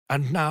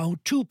And now,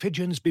 two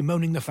pigeons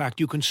bemoaning the fact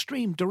you can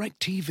stream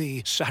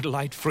DirecTV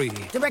satellite-free.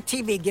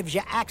 DirecTV gives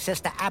you access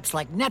to apps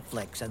like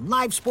Netflix and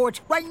live sports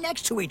right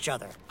next to each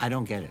other. I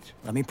don't get it.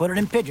 Let me put it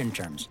in pigeon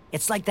terms.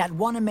 It's like that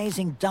one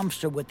amazing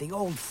dumpster with the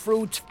old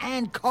fruits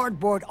and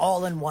cardboard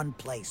all in one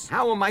place.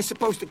 How am I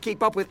supposed to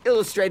keep up with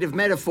illustrative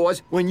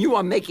metaphors when you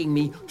are making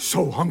me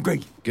so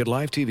hungry? Get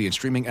live TV and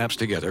streaming apps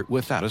together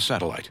without a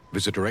satellite.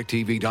 Visit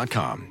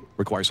DirecTV.com.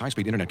 Requires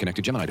high-speed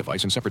internet-connected Gemini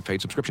device and separate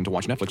paid subscription to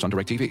watch Netflix on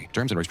DirecTV.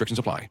 Terms and restrictions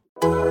apply.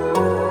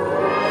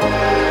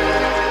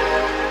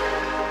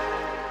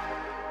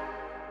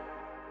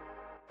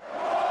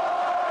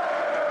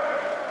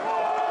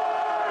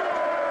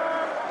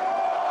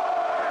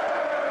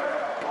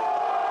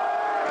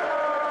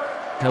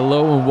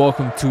 Hello and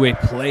welcome to a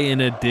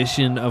play-in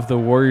edition of the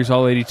Warriors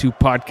All 82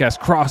 podcast,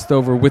 crossed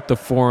over with the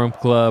Forum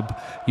Club.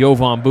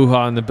 Jovan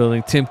Buha in the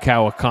building, Tim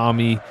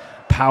Kawakami,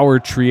 power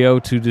trio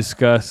to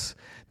discuss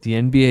the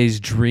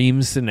NBA's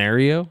dream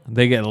scenario.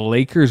 They get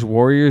Lakers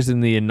Warriors in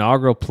the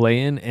inaugural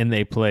play-in, and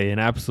they play an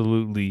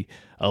absolutely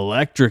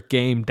electric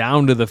game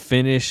down to the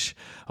finish,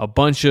 a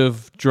bunch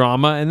of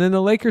drama, and then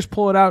the Lakers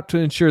pull it out to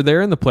ensure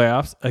they're in the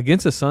playoffs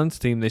against a Suns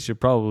team they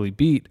should probably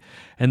beat.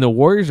 And the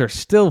Warriors are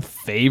still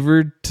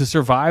favored to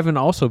survive and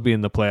also be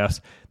in the playoffs.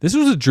 This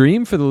was a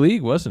dream for the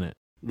league, wasn't it?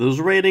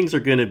 Those ratings are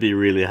going to be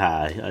really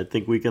high. I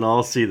think we can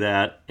all see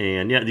that.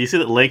 And yeah, do you see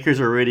that Lakers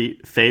are already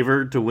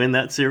favored to win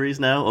that series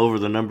now over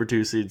the number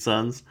 2 seed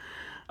Suns?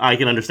 I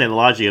can understand the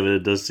logic of it.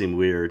 It does seem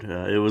weird.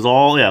 It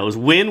was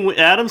win.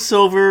 Adam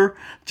Silver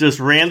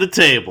just ran the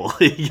table.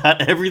 He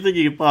got everything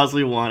you could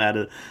possibly want out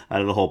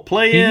of the whole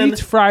play-in. He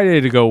needs Friday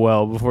to go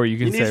well before you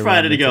can say. He needs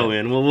Friday to go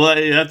in. Well,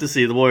 you have to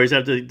see. The Warriors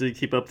have to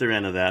keep up their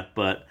end of that,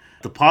 but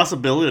the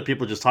possibility that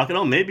people are just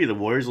talking, maybe the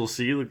Warriors will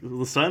see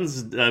the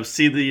Suns,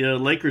 see the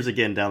Lakers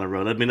again down the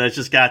road. I mean,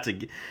 it's got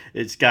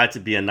to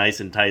be a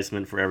nice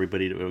enticement for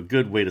everybody, a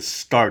good way to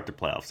start the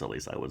playoffs, at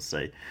least I would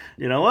say.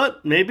 You know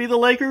what? Maybe the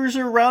Lakers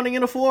are rounding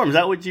into form. Is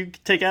that what you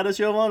take out as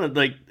Jovan?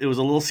 Like, it was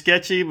a little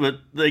sketchy,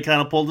 but they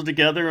kind of pulled it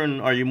together,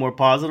 and are you more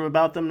positive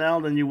about them now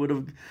than you would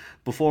have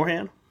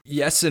beforehand?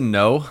 Yes and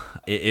no.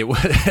 It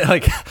was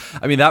like,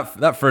 I mean,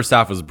 that first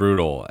half was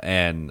brutal.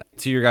 And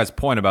to your guys'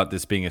 point about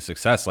this being a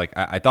success, like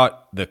I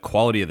thought the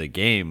quality of the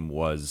game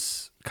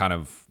was kind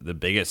of the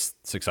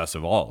biggest success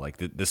of all. Like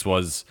this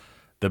was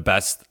the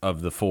best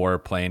of the 4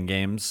 play-in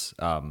games.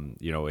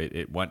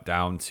 It went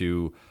down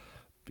to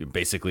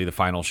basically the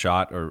final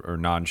shot or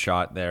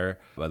non-shot there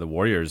by the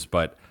Warriors,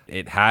 but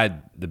it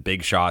had the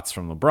big shots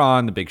from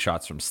LeBron, the big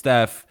shots from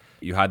Steph.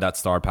 You had that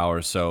star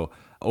power. So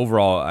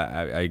overall,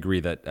 I agree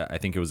that I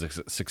think it was a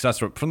success.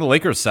 From the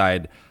Lakers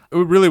side,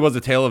 it really was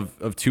a tale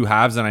of two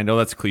halves, and I know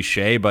that's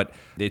cliche, but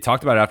they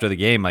talked about it after the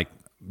game. Like,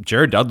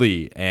 Jared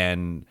Dudley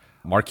and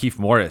Markieff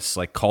Morris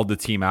called the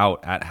team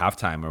out at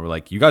halftime and were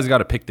like, you guys got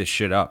to pick this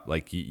shit up.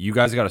 Like, you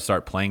guys got to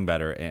start playing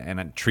better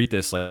and treat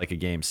this like a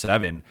game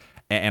 7.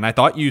 And I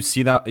thought you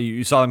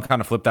saw them kind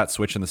of flip that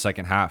switch in the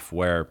second half,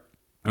 where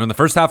in the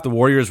first half, the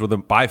Warriors were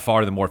by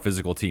far the more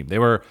physical team. They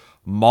were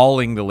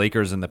mauling the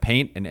Lakers in the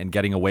paint and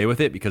getting away with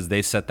it because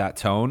they set that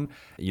tone.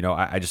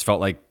 I just felt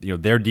like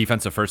their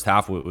defensive first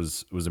half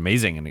was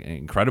amazing and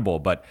incredible.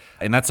 But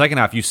in that second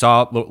half, you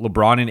saw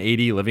LeBron and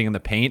AD living in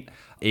the paint.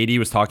 AD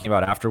was talking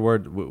about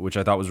afterward, which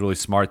I thought was really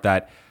smart,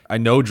 that I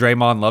know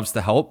Draymond loves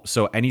to help,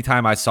 so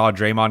anytime I saw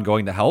Draymond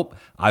going to help,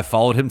 I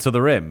followed him to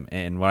the rim.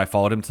 And when I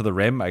followed him to the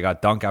rim, I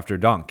got dunk after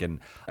dunk. And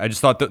I just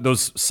thought that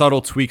those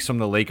subtle tweaks from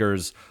the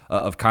Lakers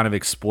of kind of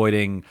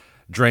exploiting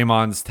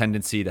Draymond's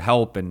tendency to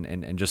help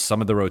and just some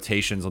of the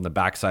rotations on the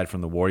backside from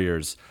the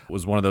Warriors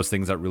was one of those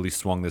things that really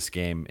swung this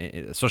game,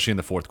 especially in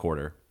the fourth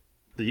quarter.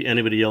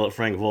 Anybody yell at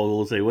Frank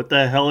Vogel and say, what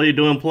the hell are you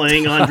doing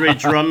playing Andre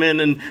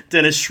Drummond and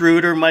Dennis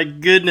Schroeder? My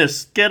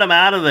goodness, get him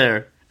out of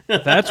there.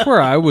 That's where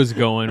I was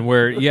going,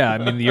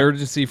 the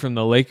urgency from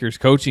the Lakers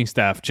coaching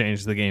staff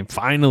changed the game.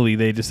 Finally,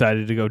 they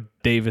decided to go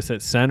Davis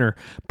at center.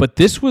 But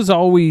this was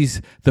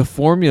always the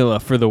formula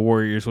for the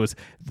Warriors.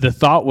 The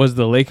thought was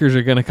the Lakers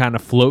are going to kind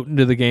of float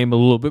into the game a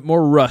little bit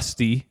more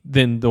rusty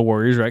than the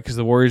Warriors, right? Because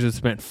the Warriors had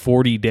spent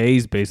 40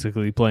 days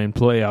basically playing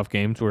playoff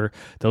games, where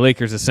the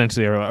Lakers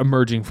essentially are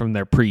emerging from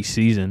their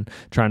preseason,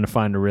 trying to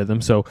find a rhythm.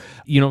 So,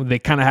 they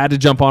kind of had to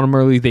jump on them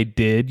early. They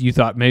did. You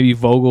thought maybe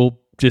Vogel,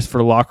 just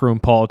for locker room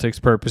politics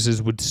purposes,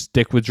 would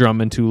stick with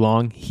Drummond too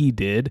long. He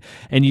did.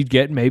 And you'd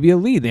get maybe a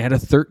lead. They had a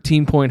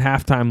 13-point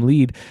halftime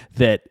lead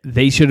that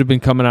they should have been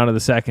coming out of the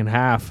second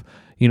half,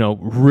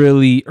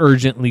 really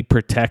urgently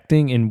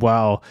protecting. And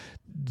while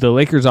the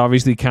Lakers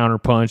obviously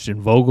counterpunched and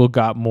Vogel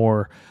got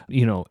more,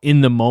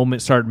 in the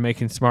moment, started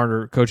making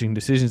smarter coaching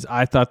decisions,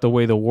 I thought the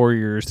way the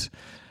Warriors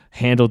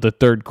handled the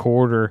third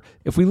quarter,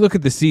 if we look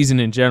at the season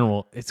in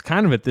general, it's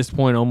kind of at this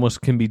point almost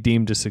can be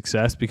deemed a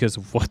success because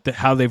of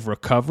how they've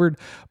recovered.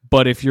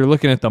 But if you're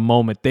looking at the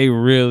moment, they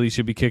really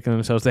should be kicking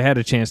themselves. They had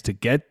a chance to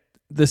get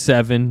the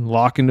 7,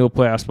 lock into a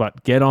playoff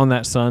spot, get on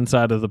that Sun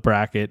side of the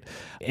bracket,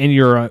 and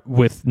you're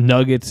with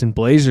Nuggets and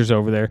Blazers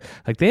over there,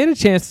 like they had a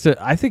chance to,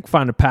 I think,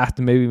 find a path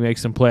to maybe make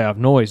some playoff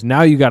noise.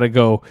 Now you got to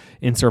go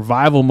in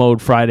survival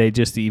mode Friday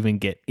just to even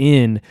get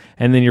in,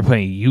 and then you're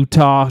playing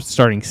Utah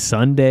starting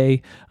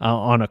Sunday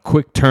on a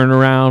quick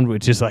turnaround,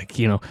 which is like,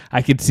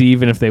 I could see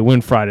even if they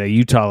win Friday,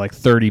 Utah like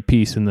 30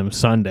 piece in them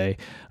Sunday.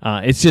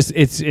 It's just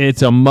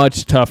it's a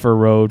much tougher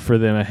road for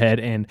them ahead,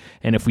 and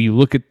if we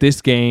look at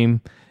this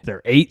game, there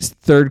are 8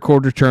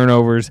 third-quarter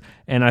turnovers,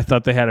 and I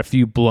thought they had a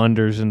few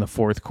blunders in the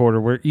fourth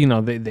quarter where,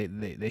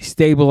 they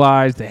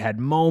stabilized, they had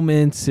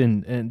moments,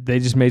 and they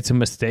just made some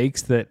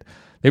mistakes that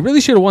they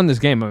really should have won this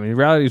game. I mean, the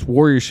reality is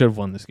Warriors should have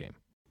won this game.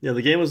 Yeah,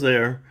 the game was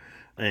there,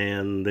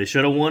 and they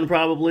should have won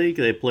probably.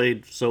 They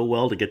played so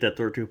well to get that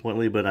 13-point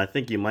lead, but I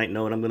think you might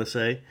know what I'm going to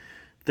say.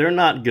 They're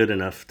not good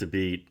enough to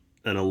beat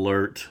an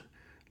alert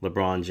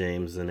LeBron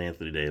James and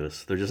Anthony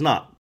Davis. They're just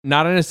not.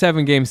 Not in a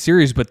 7-game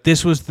series, but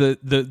this was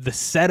the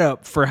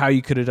setup for how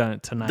you could have done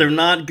it tonight. They're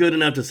not good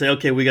enough to say,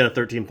 okay, we got a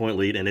 13-point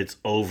lead and it's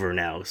over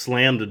now.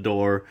 Slam the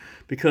door.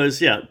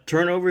 Because,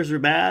 turnovers are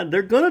bad.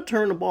 They're going to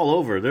turn the ball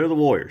over. They're the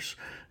Warriors.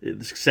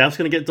 Steph's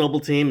going to get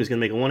double teamed. He's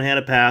going to make a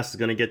one-handed pass. It's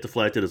going to get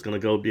deflected. It's going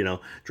to go,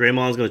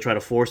 Draymond's going to try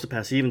to force the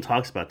pass. He even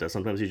talks about that.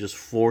 Sometimes he just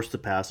force the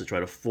pass to try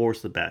to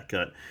force the back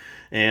cut.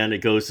 And it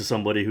goes to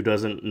somebody who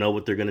doesn't know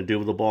what they're going to do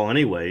with the ball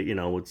anyway.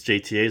 It's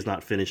JTA's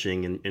not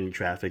finishing in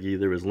traffic,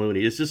 either is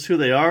Looney. It's just who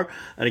they are.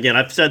 And again,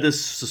 I've said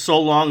this so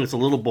long, it's a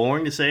little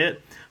boring to say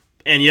it.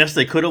 And yes,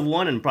 they could have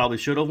won and probably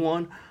should have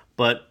won.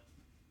 But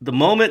the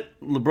moment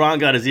LeBron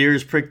got his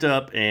ears pricked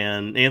up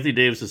and Anthony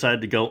Davis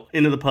decided to go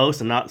into the post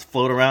and not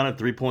float around at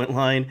 3-point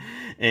line,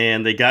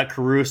 and they got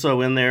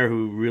Caruso in there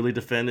who really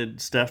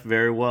defended Steph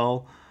very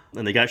well,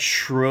 and they got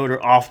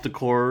Schroeder off the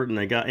court, and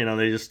they got,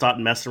 they just stopped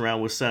messing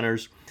around with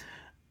centers.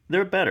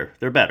 They're better.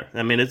 They're better.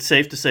 I mean, it's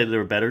safe to say they're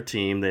a better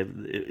team.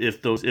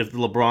 If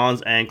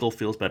LeBron's ankle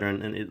feels better,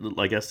 and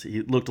I guess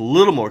he looked a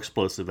little more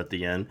explosive at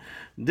the end.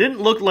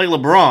 Didn't look like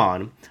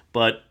LeBron,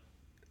 but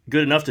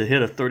good enough to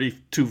hit a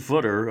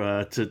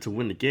 32-footer to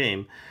win the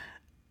game.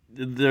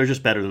 They're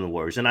just better than the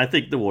Warriors, and I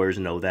think the Warriors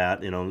know that.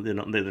 They're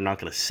not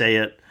going to say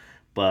it,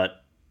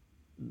 but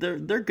they're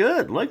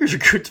good. Lakers are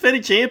good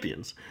defending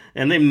champions,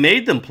 and they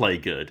made them play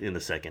good in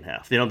the second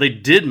half. They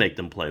did make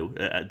them play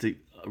to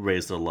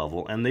raise their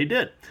level, and they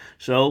did.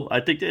 So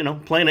I think,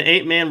 playing an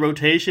 8-man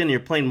rotation,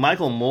 you're playing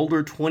Michael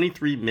Mulder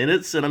 23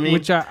 minutes, and I mean,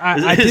 which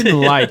I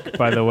didn't like,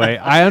 by the way.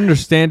 I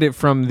understand it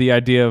from the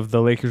idea of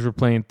the Lakers were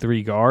playing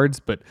 3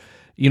 guards, but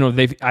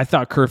I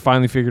thought Kerr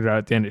finally figured it out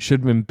at the end. It should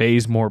have been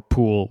Bazemore,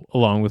 Poole,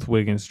 along with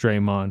Wiggins,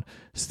 Draymond,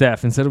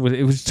 Steph. Instead of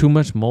it was too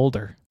much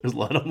Mulder. It was a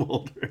lot of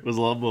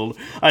Mulder.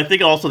 I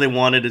think also they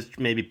wanted to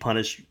maybe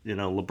punish,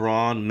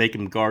 LeBron, make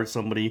him guard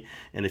somebody,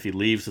 and if he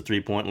leaves the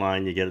 3-point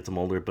line, you get it to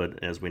Mulder.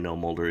 But as we know,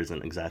 Mulder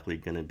isn't exactly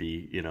going to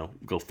be,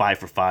 go 5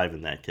 for 5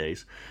 in that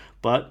case.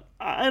 But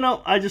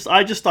I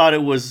just thought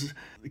it was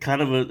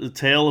kind of a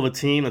tale of a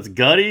team that's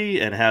gutty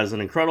and has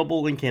an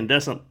incredible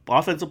incandescent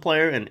offensive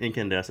player and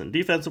incandescent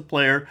defensive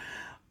player.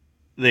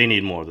 They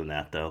need more than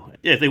that, though.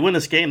 If they win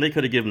this game, they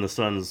could have given the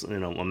Suns,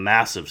 a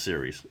massive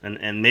series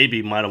and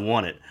maybe might have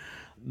won it.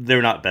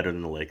 They're not better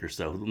than the Lakers,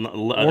 though.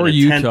 Or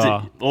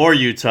Utah.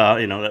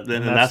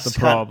 That's the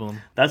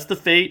problem. That's the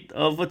fate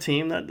of a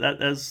team that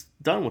has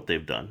done what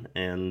they've done,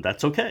 and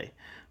that's okay.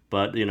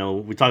 But,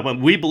 we talk about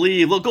we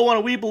believe. Look, go on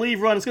a we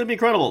believe run. It's going to be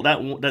incredible.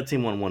 That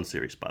team won 1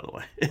 series, by the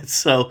way.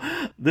 So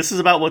this is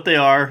about what they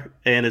are,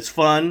 and it's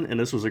fun, and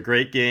this was a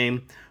great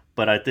game.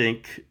 But I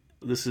think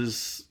this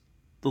is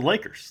the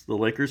Lakers. The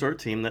Lakers are a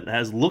team that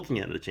has looking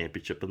at a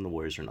championship, and the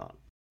Warriors are not.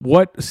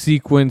 What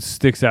sequence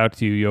sticks out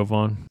to you,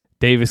 Jovan?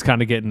 Davis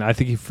kind of getting, I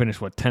think he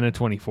finished, 10 of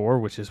 24,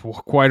 which is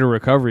quite a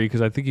recovery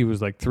because I think he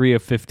was like 3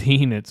 of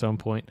 15 at some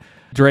point.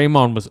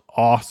 Draymond was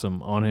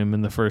awesome on him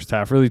in the first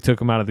half, really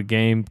took him out of the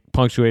game,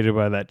 punctuated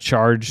by that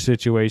charge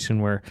situation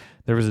where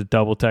there was a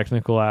double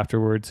technical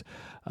afterwards.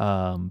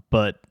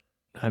 But,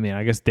 I mean,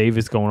 I guess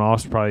Davis going off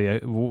is probably,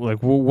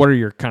 what are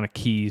your kind of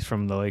keys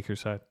from the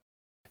Lakers side?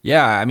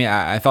 Yeah, I mean,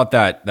 I thought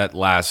that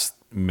last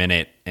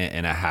minute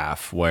and a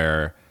half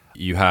where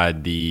you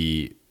had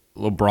the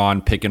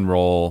LeBron pick and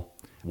roll,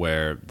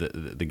 where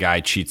the guy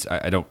cheats.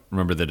 I don't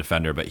remember the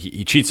defender, but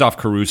he cheats off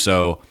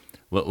Caruso.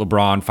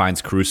 LeBron finds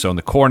Caruso in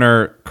the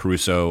corner.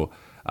 Caruso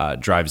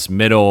drives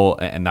middle,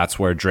 and that's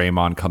where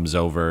Draymond comes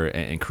over,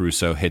 and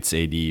Caruso hits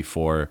AD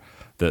for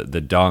the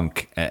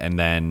dunk. And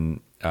then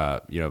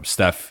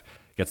Steph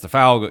gets the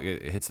foul,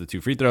 hits the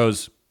 2 free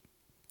throws,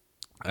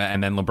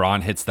 and then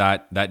LeBron hits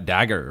that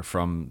dagger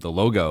from the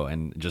logo,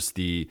 and just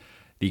the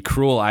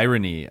cruel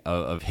irony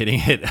of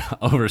hitting it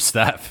over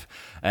Steph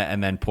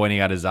and then pointing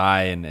at his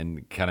eye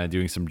and kind of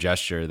doing some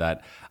gesture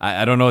that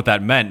I don't know what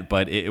that meant,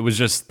 but it was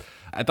just,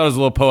 I thought it was a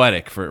little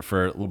poetic for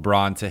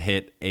LeBron to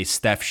hit a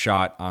Steph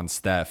shot on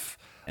Steph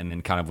and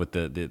then kind of with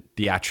the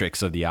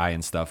theatrics of the eye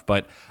and stuff.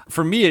 But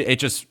for me, it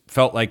just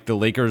felt like the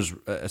Lakers,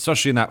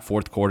 especially in that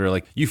fourth quarter,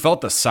 like you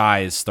felt the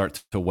size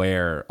start to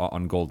wear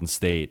on Golden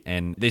State.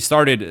 And they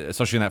started,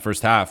 especially in that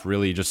first half,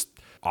 really just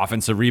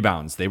offensive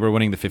rebounds. They were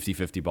winning the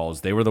 50-50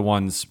 balls. They were the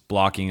ones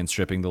blocking and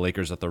stripping the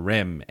Lakers at the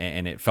rim.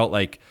 And it felt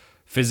like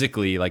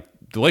physically, like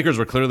the Lakers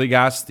were clearly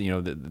gassed.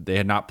 They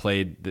had not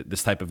played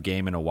this type of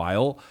game in a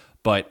while.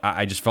 But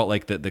I just felt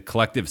like the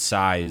collective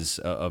size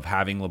of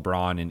having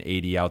LeBron and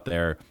AD out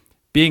there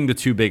being the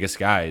two biggest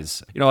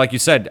guys. Like you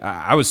said,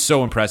 I was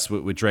so impressed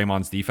with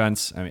Draymond's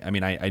defense. I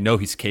mean, I know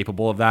he's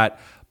capable of that,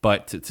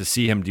 but to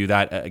see him do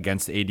that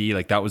against AD,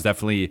 like that was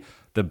definitely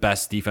the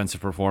best defensive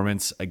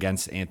performance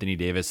against Anthony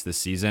Davis this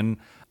season.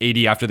 AD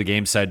after the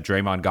game said,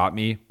 Draymond got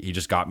me. He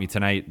just got me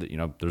tonight.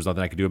 There's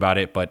nothing I could do about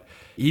it. But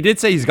he did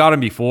say he's got him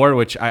before,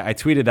 which I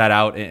tweeted that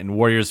out, and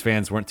Warriors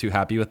fans weren't too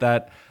happy with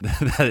that.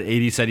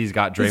 AD said he's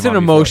got Draymond It's an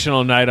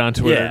emotional night on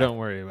Twitter. Yeah. Don't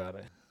worry about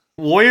it.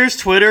 Warriors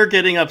Twitter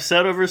getting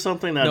upset over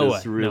something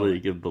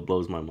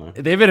blows my mind.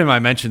 They've been in my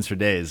mentions for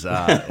days in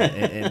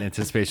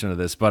anticipation of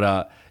this.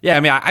 But yeah, I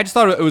mean, I just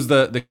thought it was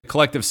the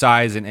collective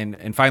size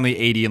and finally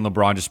AD and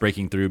LeBron just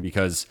breaking through,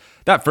 because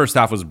that first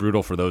half was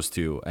brutal for those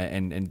two.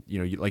 And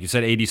like you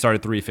said, AD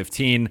started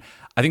 3-15.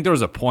 I think there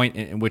was a point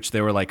in which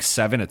they were like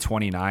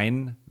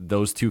 7-29,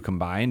 those two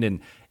combined. And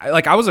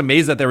I was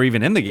amazed that they were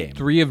even in the game.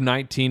 3 of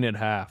 19 at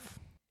half.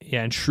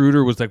 Yeah, and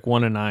Schroeder was like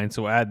 1 of 9,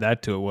 so add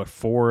that to it.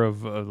 4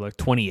 of like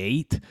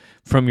 28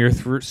 from your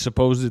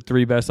supposed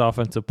 3 best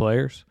offensive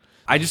players?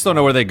 I just don't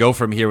know where they go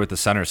from here with the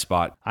center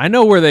spot. I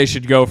know where they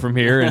should go from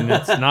here, and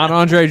it's not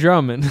Andre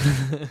Drummond.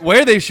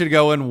 Where they should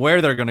go and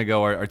where they're going to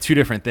go are two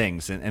different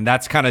things, and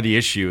that's kind of the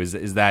issue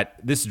is that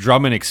this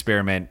Drummond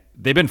experiment,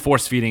 they've been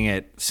force-feeding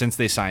it since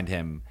they signed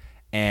him.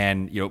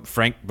 And,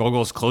 Frank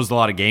Vogel's closed a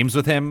lot of games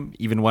with him,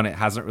 even when it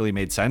hasn't really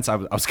made sense. I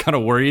was kind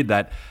of worried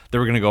that they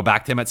were going to go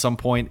back to him at some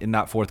point in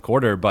that fourth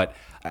quarter. But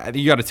I think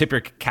you got to tip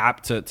your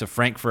cap to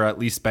Frank for at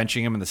least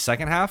benching him in the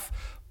second half.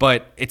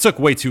 But it took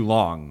way too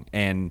long.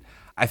 And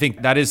I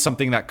think that is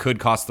something that could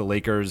cost the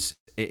Lakers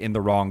in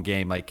the wrong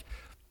game. Like,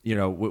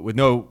 with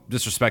no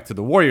disrespect to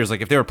the Warriors,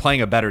 like if they were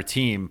playing a better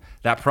team,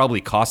 that probably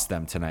cost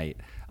them tonight.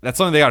 That's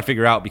something they got to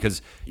figure out,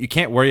 because you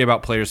can't worry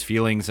about players'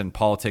 feelings and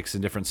politics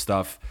and different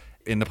stuff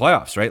in the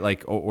playoffs, right?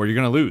 Like, or you're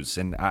going to lose.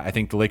 And I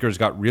think the Lakers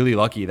got really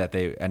lucky that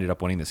they ended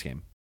up winning this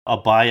game. A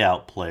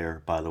buyout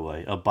player, by the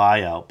way,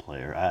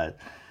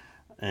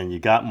 and you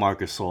got Marc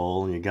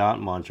Gasol, and you got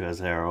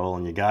Montrezl Harrell,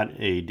 and you got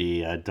AD.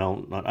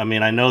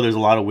 I know there's a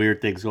lot of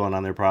weird things going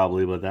on there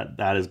probably, but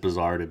that is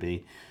bizarre to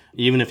me.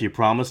 Even if you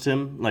promised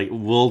him, like,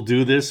 we'll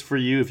do this for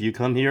you if you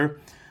come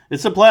here,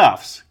 it's the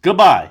playoffs.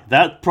 Goodbye.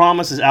 That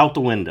promise is out the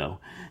window.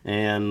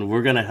 And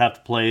we're going to have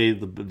to play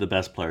the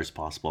best players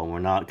possible. And we're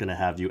not going to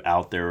have you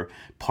out there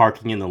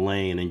parking in the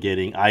lane and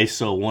getting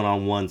ISO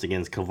one-on-ones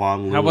against Kevon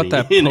Looney. How about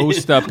that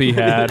post-up he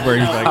had where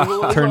he's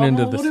like turned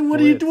into the what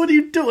are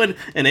you doing?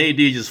 And AD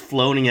just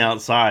floating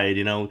outside,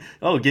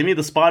 give me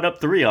the spot up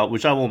 3,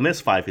 which I will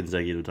miss 5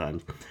 consecutive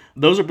times.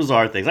 Those are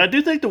bizarre things. I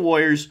do think the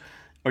Warriors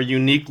are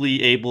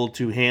uniquely able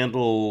to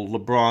handle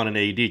LeBron and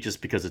AD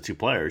just because of 2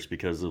 players,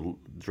 because of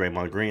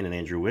Draymond Green and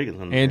Andrew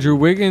Wiggins. Andrew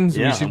Wiggins,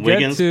 we should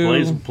Wiggins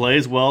get to.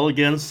 plays well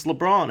against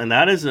LeBron, and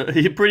that is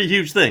a pretty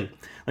huge thing.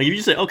 Like, if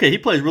you say, okay, he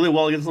plays really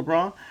well against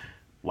LeBron,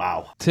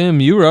 wow. Tim,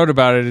 you wrote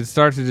about it.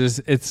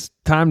 It's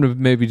time to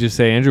maybe just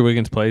say Andrew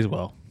Wiggins plays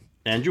well.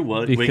 Andrew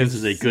Wiggins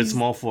is a good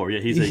small forward. Yeah,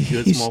 he's a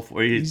good small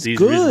forward. He's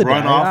good.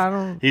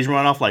 He's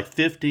run off like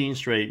 15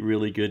 straight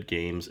really good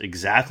games,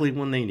 exactly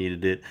when they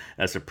needed it.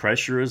 As the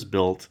pressure is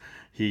built,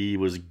 he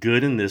was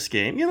good in this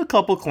game. A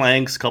couple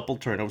clanks, couple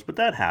turnovers, but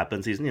that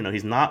happens. He's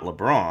not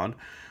LeBron,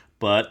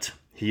 but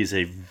he's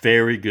a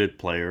very good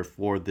player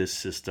for this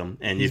system.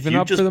 And he's been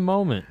up for the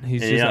moment.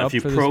 If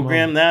you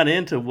program that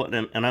into what,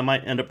 and I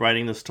might end up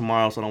writing this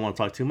tomorrow, so I don't want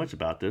to talk too much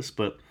about this,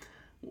 but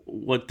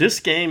what this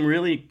game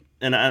really.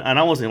 And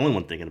I wasn't the only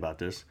one thinking about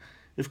this.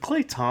 If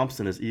Klay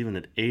Thompson is even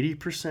at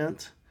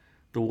 80%,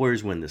 the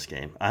Warriors win this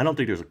game. I don't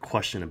think there's a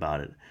question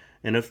about it.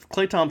 And if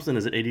Klay Thompson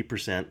is at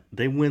 80%,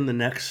 they win the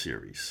next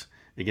series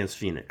against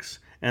Phoenix.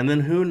 And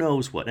then who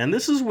knows what. And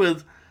this is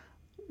with,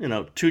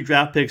 2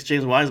 draft picks,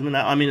 James Wiseman.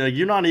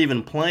 You're not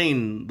even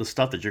playing the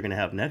stuff that you're going to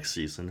have next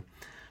season.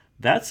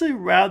 That's a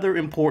rather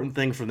important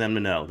thing for them to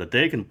know, that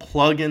they can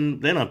plug in.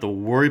 They don't have to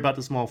worry about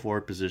the small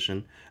forward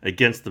position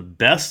against the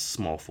best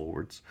small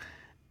forwards.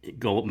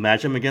 Go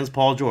match him against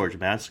Paul George,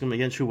 match him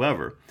against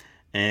whoever,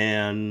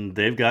 and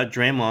they've got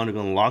Draymond who's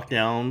going to lock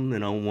down,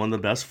 one of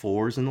the best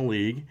 4s in the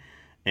league,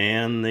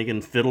 and they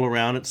can fiddle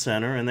around at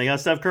center, and they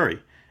got Steph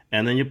Curry,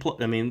 and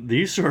then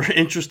these are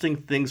interesting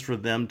things for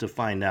them to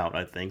find out.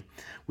 I think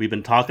we've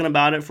been talking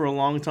about it for a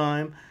long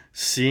time,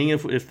 seeing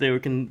if they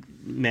can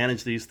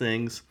manage these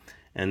things,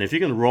 and if you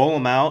can roll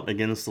them out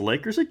against the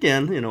Lakers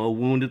again, a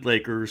wounded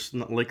Lakers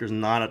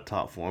not at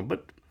top form,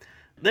 but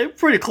they're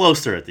pretty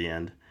close there at the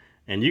end.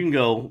 And you can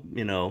go,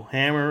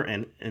 hammer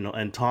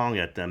and tong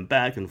at them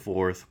back and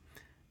forth,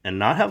 and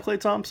not have Klay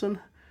Thompson.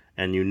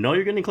 And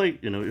you're getting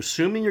Klay.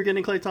 Assuming you're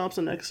getting Klay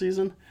Thompson next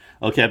season.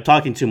 Okay, I'm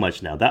talking too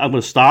much now. I'm going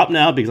to stop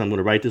now because I'm going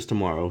to write this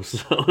tomorrow.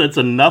 So that's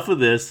enough of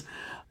this.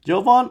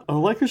 Jovan, the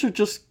Lakers are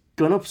just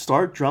going to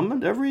start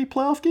Drummond every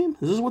playoff game.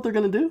 Is this what they're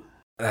going to do?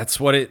 That's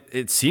what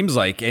it seems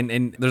like.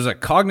 And there's a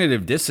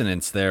cognitive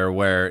dissonance there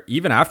where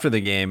even after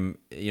the game,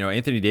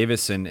 Anthony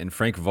Davis and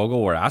Frank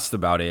Vogel were asked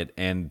about it,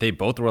 and they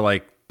both were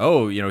like,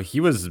 oh, he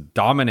was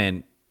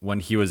dominant when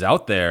he was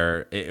out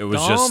there. It was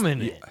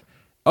dominant. Just...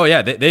 Oh,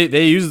 yeah,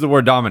 they used the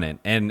word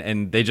dominant,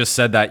 and they just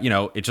said that,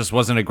 it just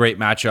wasn't a great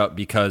matchup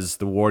because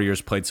the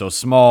Warriors played so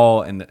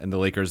small and the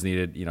Lakers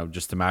needed,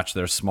 just to match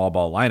their small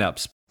ball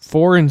lineups.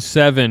 4 and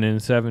 7 in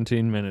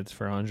 17 minutes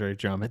for Andre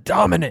Drummond.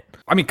 Dominant.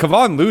 I mean,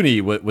 Kevon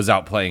Looney was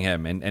outplaying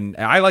him, and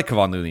I like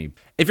Kevon Looney.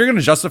 If you're going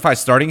to justify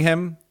starting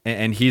him,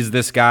 and he's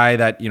this guy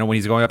that, when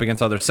he's going up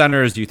against other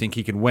centers, do you think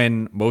he can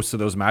win most of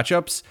those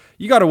matchups?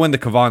 You got to win the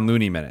Kevon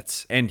Looney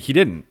minutes, and he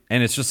didn't.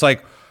 And it's just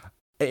like,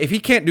 if he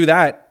can't do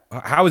that,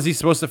 how is he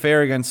supposed to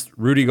fare against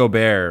Rudy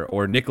Gobert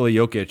or Nikola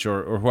Jokic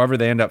or whoever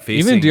they end up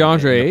facing? Even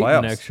DeAndre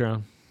Ayton next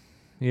round.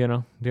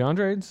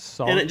 DeAndre's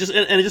solid. And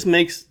it just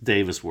makes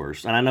Davis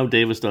worse. And I know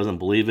Davis doesn't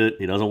believe it.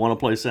 He doesn't want to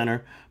play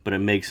center, but it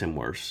makes him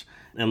worse.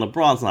 And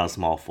LeBron's not a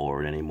small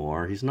forward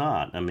anymore. He's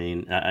not. I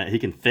mean, he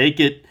can fake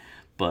it,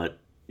 but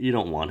you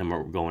don't want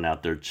him going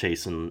out there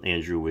chasing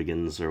Andrew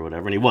Wiggins or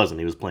whatever. And he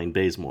wasn't. He was playing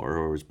Bazemore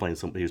or he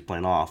was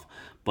playing off.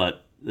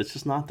 But it's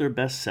just not their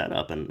best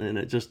setup. And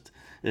it's just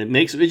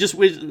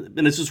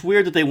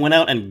weird that they went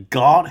out and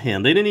got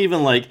him. They didn't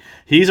even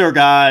he's our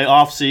guy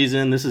off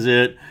season. This is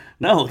it.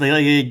 No,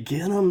 they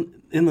get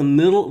him in the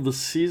middle of the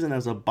season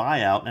as a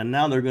buyout, and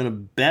now they're going to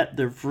bet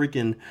their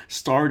freaking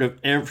start of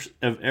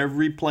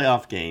every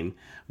playoff game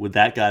with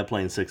that guy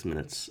playing 6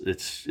 minutes.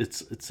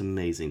 It's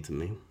amazing to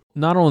me.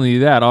 Not only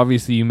that,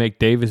 obviously you make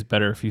Davis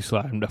better if you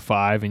slide him to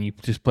 5 and you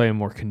just play a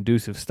more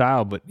conducive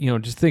style. But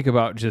just think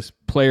about just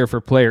player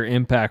for player,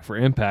 impact for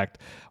impact.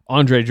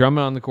 Andre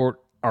Drummond on the court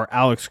or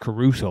Alex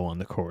Caruso on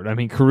the court. I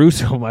mean,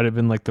 Caruso might have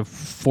been the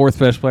 4th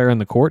best player on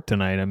the court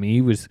tonight. I mean,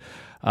 he was.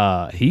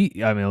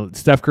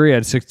 Steph Curry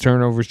had 6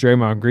 turnovers.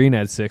 Draymond Green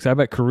had 6. I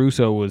bet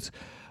Caruso was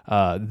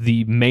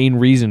the main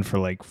reason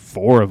for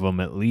 4 of them,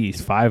 at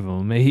least 5 of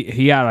them.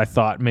 He had, I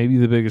thought, maybe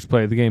the biggest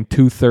play of the game.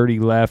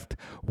 2:30 left.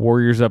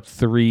 Warriors up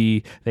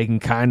 3. They can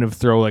kind of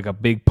throw a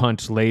big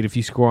punch late. If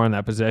you score on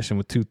that possession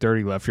with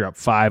 2:30 left, you're up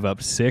 5,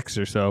 up 6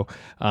 or so.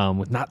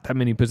 With not that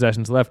many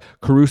possessions left,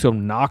 Caruso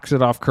knocks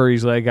it off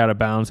Curry's leg out of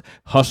bounds,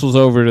 hustles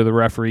over to the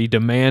referee,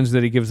 demands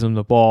that he gives them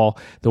the ball.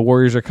 The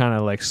Warriors are kind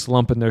of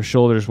slumping their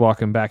shoulders,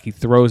 walking back. He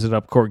throws it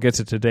up court, gets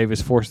it to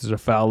Davis, forces a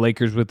foul.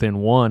 Lakers within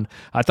 1.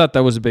 I thought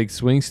that was a big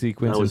swing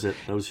sequence. That was it.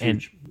 That was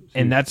huge.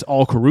 And that's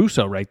all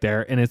Caruso right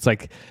there. And it's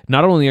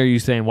not only are you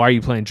saying, why are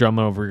you playing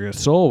Drummond over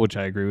Gasol, which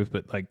I agree with,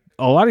 but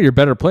a lot of your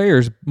better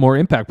players, more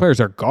impact players,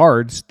 are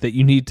guards that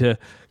you need to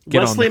get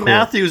on the court. Wesley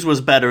Matthews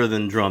was better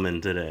than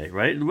Drummond today,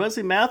 right?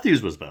 Wesley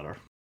Matthews was better.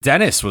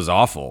 Dennis was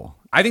awful.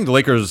 I think the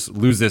Lakers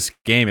lose this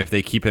game if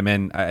they keep him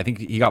in. I think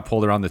he got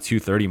pulled around the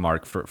 2:30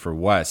 mark for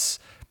Wes.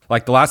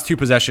 The last 2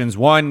 possessions,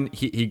 one,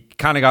 he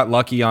kind of got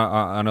lucky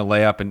on a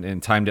layup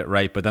and timed it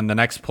right. But then the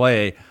next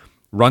play,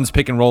 runs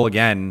pick and roll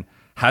again,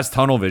 has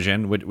tunnel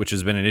vision, which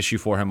has been an issue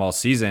for him all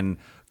season,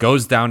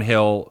 goes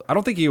downhill. I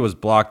don't think he was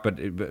blocked, but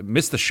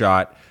missed the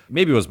shot.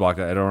 Maybe it was blocked.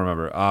 I don't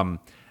remember.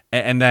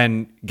 And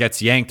then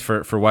gets yanked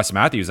for Wes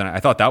Matthews. And I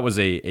thought that was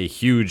a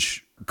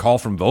huge call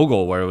from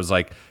Vogel where it was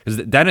because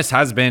Dennis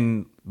has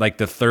been the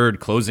 3rd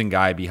closing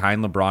guy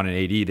behind LeBron and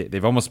AD.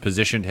 They've almost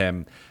positioned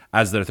him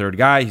as their 3rd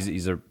guy.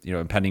 He's a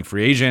impending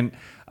free agent.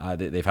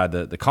 They've had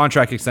the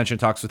contract extension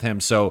talks with him.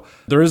 So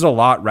there is a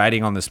lot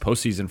riding on this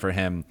postseason for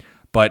him.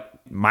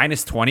 But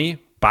minus 20,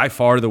 by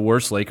far the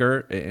worst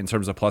Laker in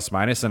terms of plus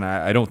minus, and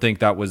I don't think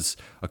that was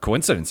a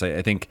coincidence.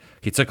 I think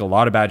he took a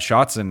lot of bad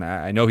shots, and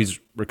I know he's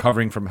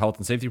recovering from health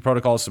and safety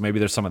protocols, so maybe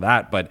there's some of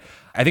that. But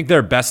I think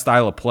their best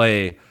style of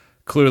play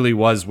clearly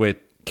was with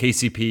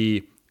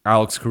KCP,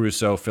 Alex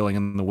Caruso filling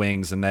in the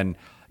wings, and then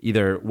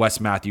either Wes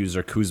Matthews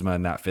or Kuzma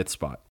in that 5th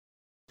spot.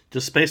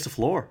 Just space the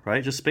floor,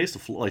 right? Just space the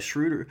floor.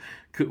 Schroeder,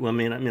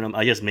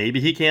 I guess maybe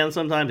he can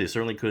sometimes. He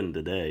certainly couldn't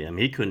today.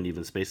 He couldn't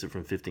even space it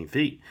from 15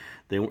 feet.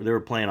 They were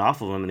playing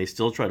off of him, and he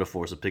still tried to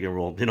force a pick and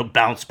roll,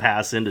 bounce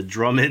pass into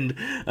Drummond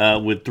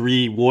with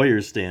 3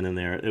 Warriors standing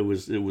there. It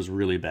was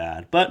really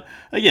bad. But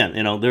again,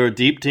 they're a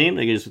deep team.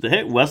 They just,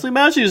 hey, Wesley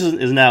Matthews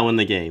is now in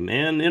the game,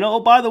 and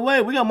by the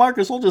way, we got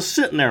Marcus Ol just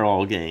sitting there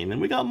all game,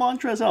 and we got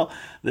Montrezl.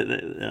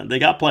 They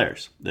got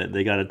players.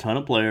 They got a ton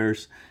of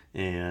players.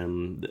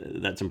 And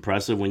that's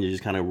impressive when you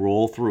just kind of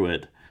roll through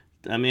it.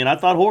 I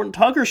thought Horton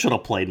Tucker should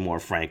have played more,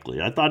 frankly.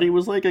 I thought he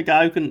was a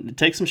guy who can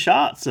take some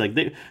shots.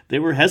 They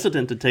were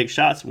hesitant to take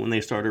shots when they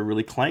started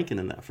really clanking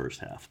in that first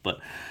half. But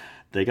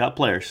they got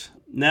players.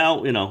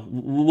 Now,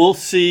 we'll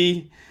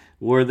see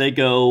where they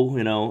go.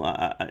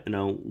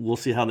 We'll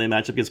see how they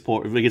match up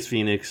against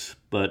Phoenix.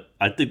 But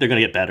I think they're going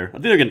to get better. I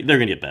think they're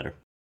going to get better.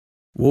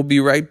 We'll be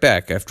right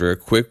back after a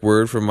quick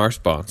word from our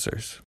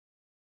sponsors.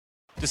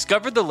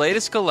 Discover the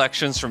latest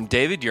collections from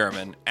David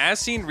Yurman, as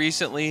seen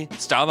recently,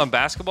 styled on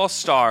basketball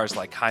stars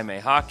like Jaime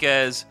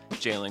Jaquez,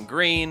 Jalen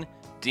Green,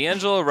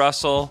 D'Angelo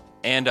Russell,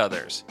 and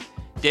others.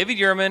 David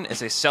Yurman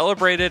is a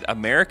celebrated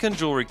American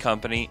jewelry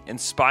company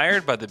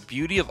inspired by the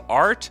beauty of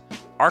art,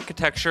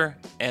 architecture,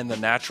 and the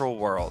natural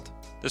world.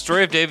 The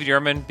story of David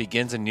Yurman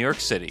begins in New York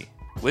City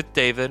with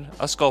David,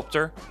 a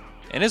sculptor,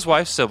 and his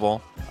wife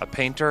Sybil, a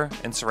painter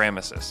and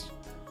ceramicist.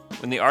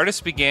 When the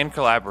artists began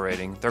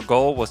collaborating, their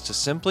goal was to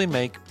simply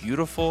make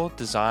beautiful,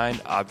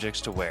 designed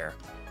objects to wear.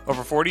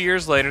 Over 40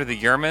 years later, the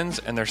Yurmans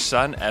and their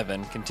son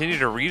Evan continue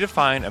to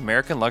redefine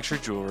American luxury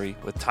jewelry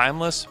with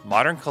timeless,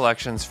 modern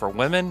collections for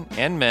women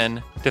and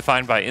men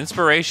defined by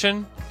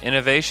inspiration,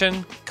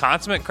 innovation,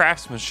 consummate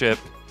craftsmanship,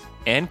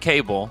 and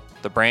Cable,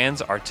 the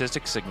brand's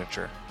artistic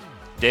signature.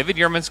 David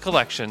Yurman's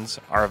collections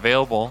are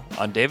available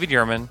on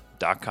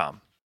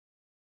davidyurman.com.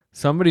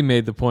 Somebody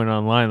made the point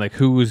online, like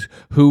who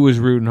was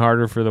rooting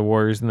harder for the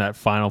Warriors in that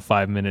final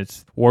 5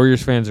 minutes?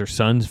 Warriors fans or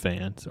Suns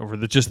fans, or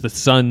just the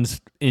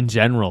Suns in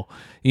general?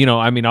 You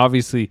know, I mean,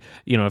 obviously,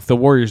 you know, if the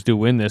Warriors do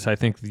win this, I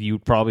think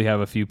you'd probably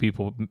have a few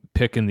people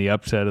picking the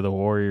upset of the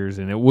Warriors,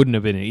 and it wouldn't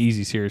have been an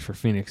easy series for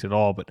Phoenix at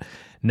all. But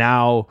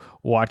now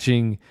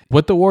watching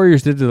what the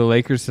Warriors did to the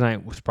Lakers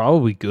tonight was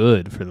probably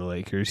good for the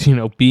Lakers, you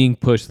know, being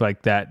pushed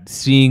like that,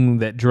 seeing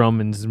that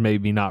Drummond's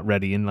maybe not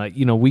ready. And like,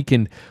 you know, we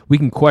can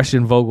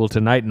question Vogel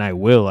tonight, and I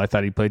will. I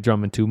thought he played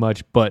Drummond too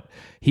much, but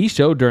he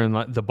showed during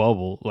the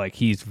bubble, like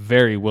he's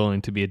very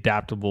willing to be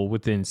adaptable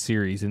within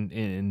series.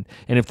 And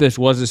if this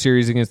was a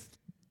series against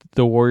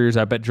the Warriors,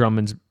 I bet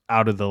Drummond's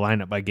out of the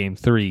lineup by game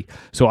 3.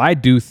 So I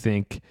do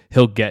think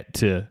he'll get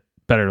to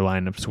better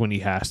lineups when he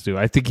has to.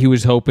 I think he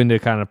was hoping to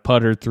kind of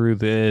putter through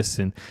this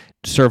and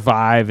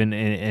survive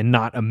and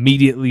not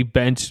immediately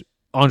bench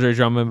Andre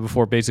Drummond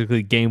before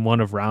basically game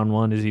 1 of round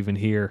 1 is even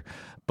here.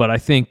 But I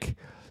think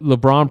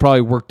LeBron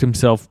probably worked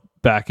himself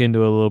back into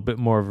a little bit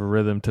more of a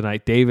rhythm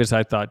tonight. Davis,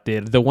 I thought,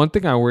 did. The one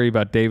thing I worry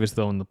about Davis,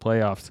 though, in the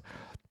playoffs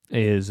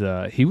is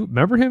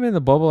remember him in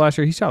the bubble last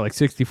year? He shot like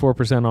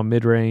 64% on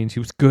mid-range. He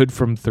was good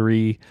from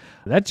 3.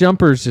 That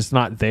jumper is just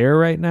not there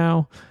right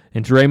now.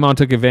 And Draymond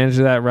took advantage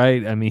of that,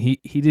 right? I mean,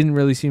 he didn't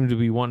really seem to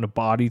be wanting to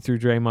body through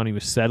Draymond. He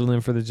was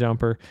settling for the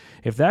jumper.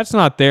 If that's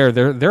not there,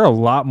 they're a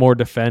lot more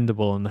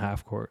defendable in the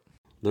half court.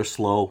 They're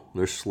slow.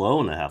 They're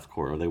slow in the half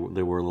court. They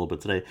were a little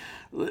bit today.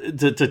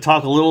 To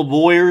talk a little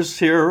Warriors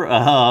here,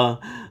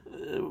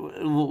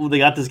 they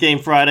got this game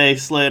Friday,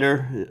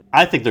 Slater.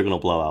 I think they're going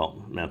to blow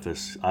out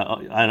Memphis.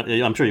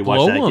 I'm sure you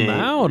watched that game. Blow them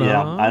out,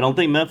 yeah, huh? I don't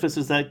think Memphis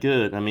is that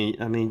good. I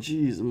mean,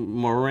 geez,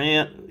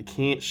 Morant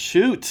can't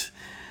shoot,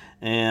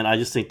 and I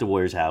just think the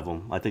Warriors have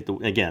them. I think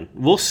again,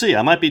 we'll see.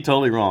 I might be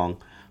totally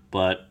wrong,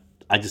 but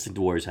I just think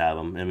the Warriors have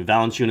them. I mean,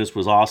 Valanciunas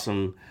was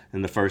awesome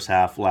in the first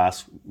half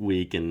last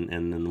week, and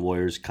then the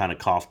Warriors kind of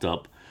coughed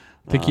up.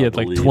 I think he had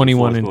like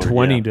 21 and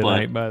 20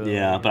 tonight. By the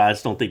way, but I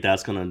just don't think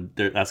that's gonna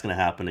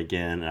happen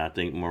again. And I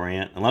think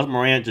unless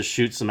Morant just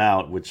shoots them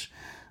out, which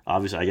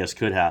obviously I guess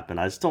could happen,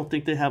 I just don't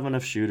think they have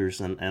enough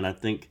shooters. And I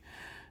think,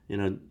 you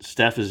know,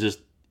 Steph is just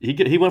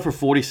he went for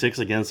 46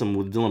 against them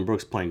with Dylan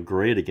Brooks playing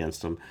great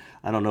against him.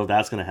 I don't know if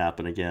that's gonna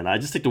happen again. I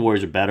just think the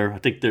Warriors are better. I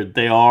think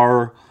they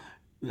are.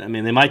 I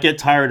mean, they might get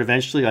tired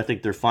eventually. I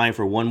think they're fine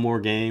for one more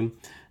game,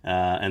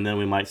 and then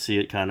we might see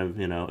it kind of,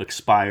 you know,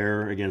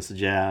 expire against the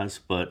Jazz.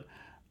 But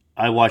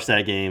I watched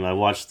that game. I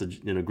watched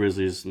the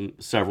Grizzlies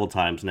several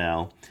times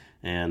now,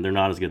 and they're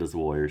not as good as the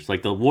Warriors.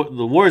 Like the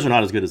Warriors are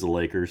not as good as the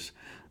Lakers.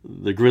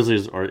 The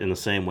Grizzlies are in the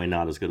same way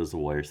not as good as the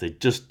Warriors. They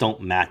just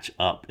don't match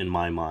up in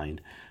my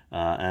mind,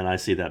 and I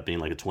see that being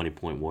like a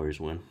 20-point Warriors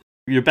win.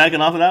 You're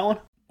backing off of that one?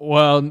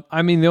 Well,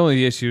 I mean, the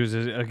only issue is,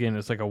 again,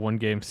 it's like a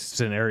one-game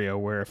scenario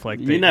where if like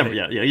you never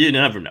know. Yeah, you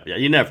never know.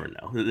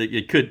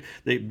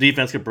 The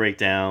defense could break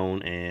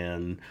down,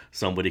 and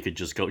somebody could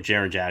just go.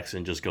 Jaren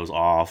Jackson just goes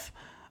off.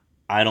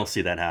 I don't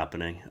see that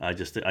happening. I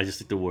just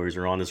think the Warriors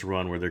are on this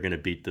run where they're going to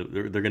beat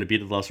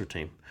the lesser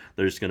team.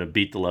 They're just going to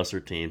beat the lesser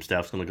team.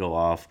 Steph's going to go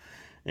off,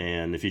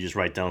 and if you just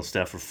write down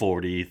Steph for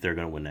 40, they're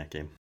going to win that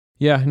game.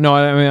 Yeah, no,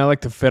 I mean, I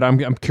like the fit.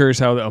 I'm curious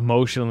how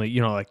emotionally,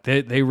 you know, like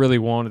they really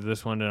wanted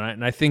this one tonight,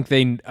 and I think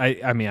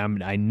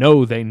I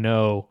know they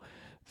know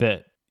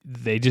that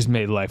they just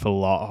made life a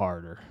lot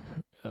harder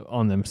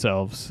on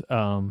themselves.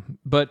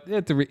 But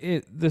at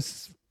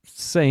this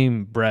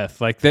same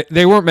breath, like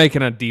they weren't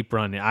making a deep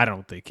run. I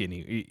don't think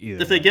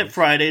either. If they get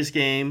Friday's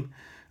game,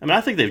 I mean,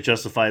 I think they've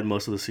justified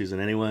most of the season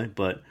anyway,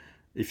 but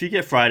if you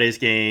get Friday's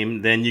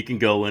game, then you can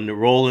go and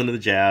roll into the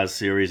Jazz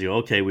series. You go,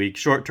 okay, we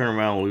short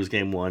turnaround, we'll lose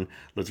game 1.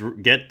 Let's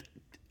get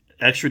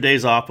extra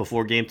days off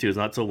before game 2. It's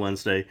not till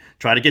Wednesday.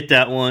 Try to get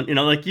that one. You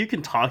know, like you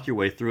can talk your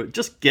way through it.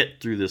 Just get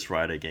through this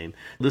Friday game.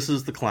 This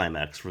is the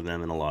climax for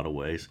them in a lot of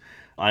ways.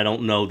 I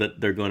don't know that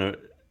they're going to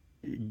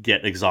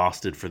get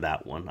exhausted for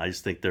that one. I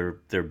just think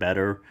they're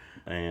better,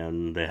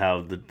 and they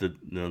have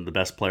the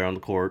best player on the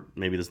court,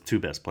 maybe the 2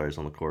 best players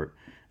on the court,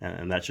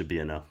 and that should be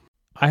enough.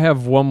 I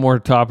have one more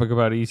topic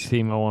about each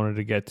team I wanted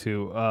to get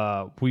to.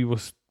 I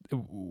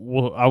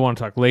want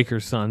to talk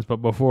Lakers Suns, but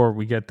before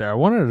we get there, I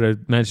wanted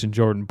to mention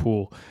Jordan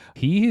Poole.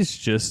 He's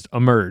just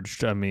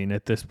emerged. I mean,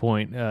 at this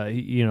point,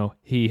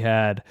 he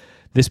had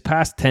this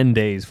past 10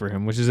 days for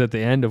him, which is at the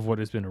end of what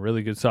has been a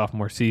really good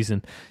sophomore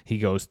season. He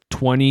goes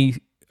 20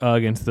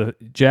 against the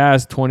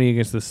Jazz, 20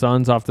 against the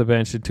Suns off the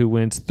bench and 2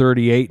 wins,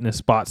 38 in a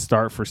spot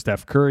start for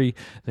Steph Curry.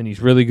 Then he's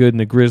really good in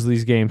the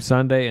Grizzlies game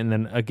Sunday. And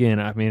then again,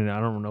 I mean, I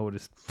don't know what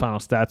his final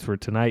stats were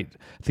tonight.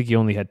 I think he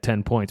only had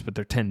 10 points, but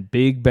they're 10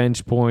 big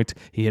bench points.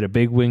 He hit a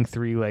big wing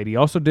 3 late. He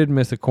also did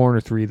miss a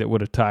corner 3 that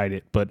would have tied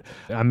it. But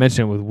I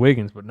mentioned it with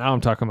Wiggins, but now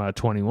I'm talking about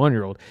a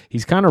 21-year-old.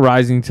 He's kind of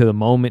rising to the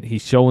moment.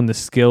 He's showing the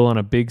skill on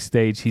a big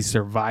stage. He's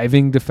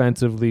surviving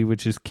defensively,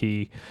 which is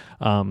key.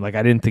 Like,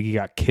 I didn't think he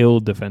got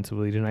killed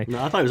defensively tonight.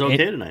 No, I thought he was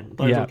okay tonight.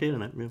 Yeah.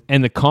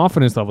 And the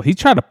confidence level. He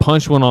tried to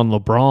punch one on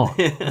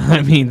LeBron.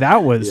 I mean,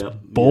 that was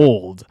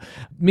bold.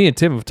 Me and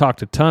Tim have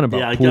talked a ton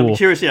about Poole. I'm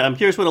curious. Yeah, I'm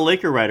curious what a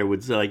Laker writer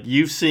would say. Like,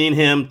 you've seen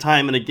him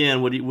time and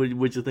again.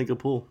 What'd you think of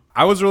Poole?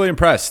 I was really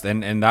impressed,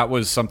 and that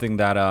was something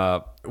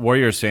that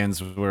Warriors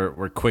fans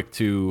were quick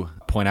to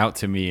point out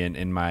to me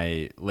in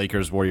my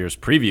Lakers-Warriors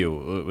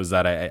preview, was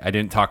that I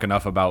didn't talk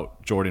enough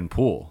about Jordan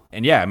Poole.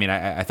 And yeah, I mean,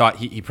 I thought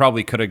he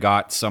probably could have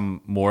got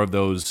some more of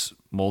those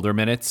Mulder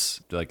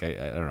minutes. Like,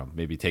 I don't know,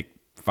 maybe take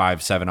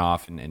 5-7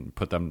 off and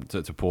put them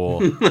to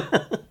Poole.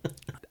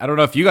 I don't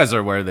know if you guys are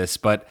aware of this,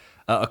 but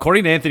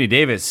according to Anthony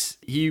Davis,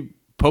 he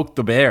poked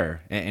the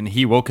bear and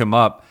he woke him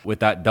up with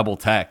that double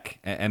tech.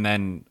 And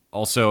then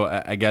also,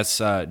 I guess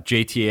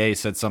JTA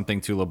said something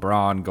to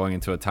LeBron going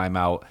into a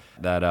timeout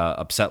that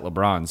upset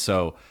LeBron.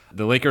 So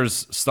the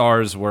Lakers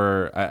stars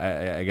were,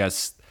 I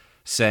guess,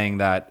 saying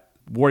that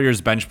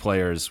Warriors bench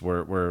players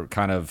were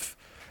kind of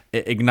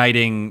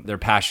igniting their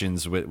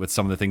passions with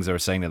some of the things they were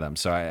saying to them.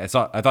 So I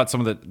thought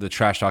some of the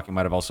trash talking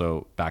might have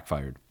also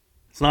backfired.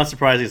 It's not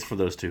surprising it's for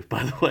those two,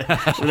 by the way.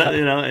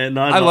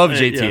 I love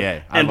JTA.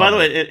 Yeah. And by the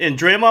way, and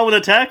Draymond with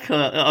a tech,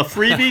 a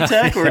freebie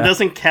tech, where it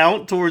doesn't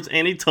count towards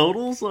any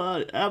totals,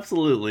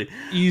 absolutely.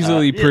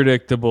 Easily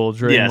predictable.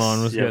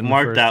 Draymond was getting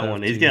mark that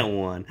one. He's getting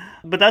one.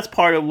 But that's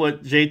part of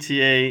what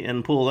JTA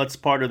and Poole, that's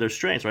part of their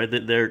strengths, right?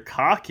 They're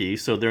cocky,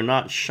 so they're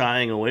not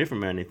shying away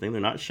from anything. They're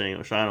not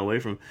shying away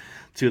from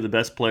two of the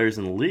best players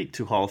in the league,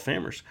 2 Hall of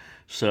Famers.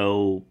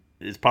 So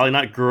it's probably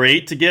not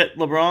great to get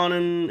LeBron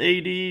and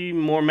AD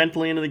more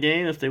mentally into the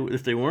game if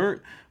they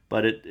weren't,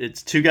 but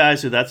it's 2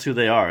 guys that's who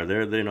they are.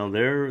 They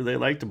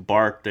like to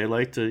bark. They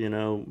like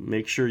to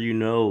make sure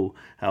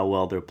how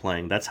well they're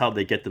playing. That's how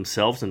they get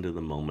themselves into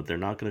the moment. They're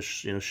not going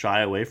to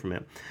shy away from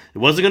it. It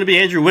wasn't going to be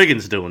Andrew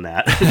Wiggins doing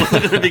that.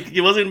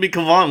 It wasn't going to be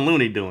Kevon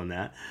Looney doing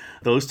that.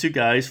 Those 2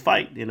 guys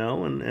fight,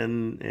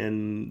 and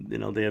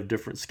they have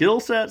different skill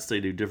sets.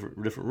 They do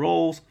different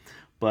roles,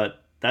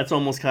 but that's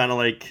almost kind of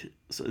like,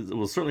 it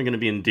was certainly going to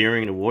be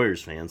endearing to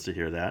Warriors fans to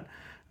hear that.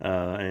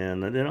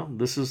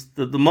 This is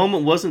the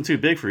moment wasn't too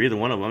big for either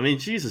one of them. I mean,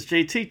 Jesus,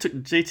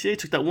 JTA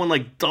took that one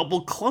like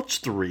double clutch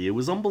 3. It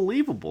was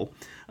unbelievable,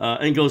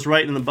 and goes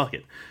right in the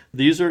bucket.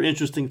 These are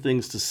interesting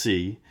things to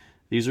see.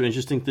 These are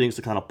interesting things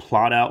to kind of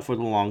plot out for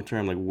the long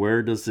term. Like,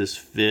 where does this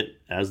fit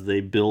as they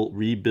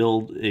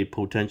rebuild a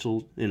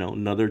potential,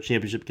 another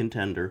championship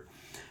contender?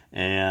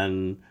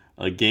 And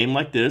a game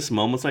like this,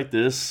 moments like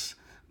this,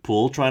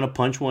 Poole trying to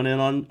punch one in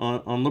on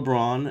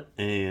LeBron,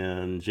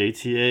 and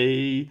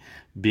JTA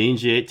being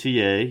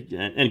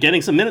JTA and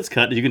getting some minutes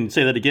cut. You can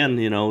say that again.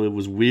 It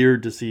was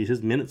weird to see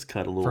his minutes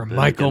cut a little bit. For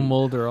Michael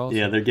Mulder also.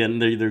 Yeah,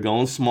 they're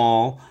going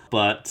small,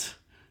 but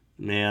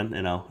man,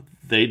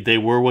 they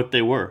were what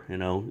they were.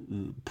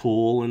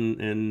 Poole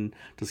and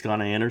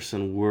Toscana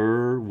Anderson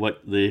were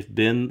what they've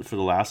been for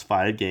the last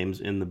 5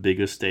 games in the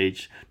biggest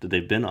stage that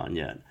they've been on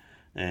yet.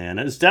 And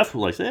it's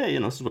definitely like, hey,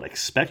 this is what I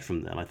expect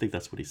from them. I think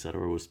that's what he said,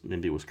 or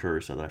maybe it was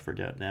Kerr said, I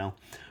forget now.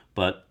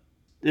 But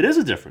it is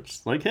a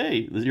difference. Like,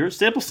 hey, you're at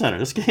Staples Center.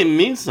 This game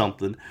means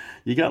something.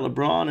 You got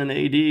LeBron and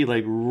AD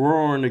like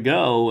roaring to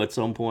go at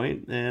some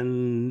point,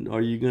 and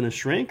are you going to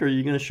shrink or are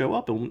you going to show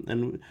up?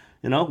 And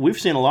we've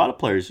seen a lot of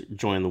players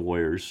join the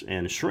Warriors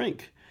and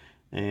shrink,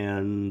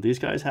 and these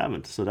guys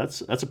haven't. So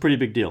that's a pretty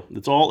big deal.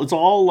 It's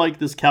all like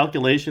this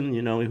calculation.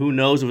 Who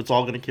knows if it's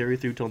all going to carry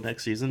through till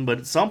next season? But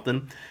it's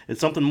something.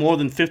 It's something more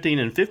than 15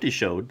 and 50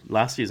 showed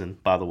last season.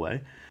 By the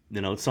way,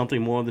 it's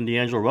something more than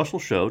D'Angelo Russell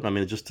showed. I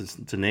mean,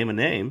 just to name a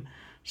name.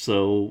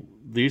 So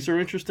these are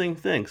interesting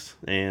things,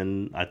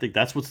 and I think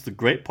that's what's the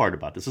great part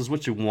about this. Is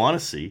what you want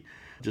to see,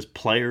 just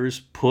players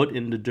put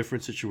into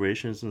different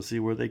situations and see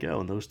where they go.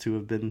 And those 2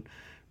 have been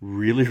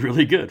really,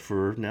 really good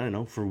for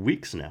now, for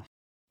weeks now.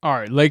 All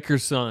right,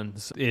 Lakers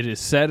Suns. It is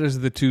set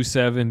as the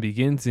 2-7,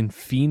 begins in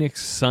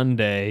Phoenix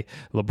Sunday.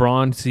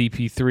 LeBron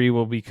CP3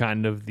 will be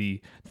kind of the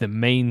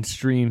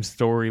mainstream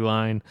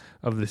storyline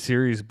of the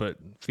series, but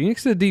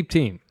Phoenix is a deep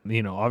team.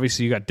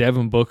 Obviously you got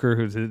Devin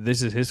Booker,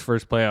 this is his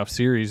first playoff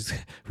series.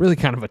 Really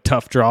kind of a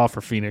tough draw for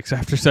Phoenix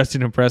after such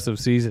an impressive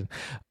season.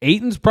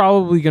 Ayton's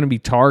probably going to be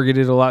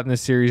targeted a lot in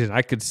this series, and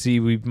I could see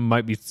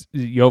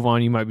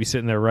Jovan, you might be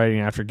sitting there writing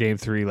after game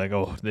 3 like,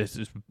 oh, this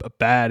is a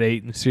bad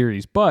Ayton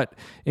series. But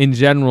in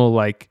general,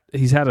 like,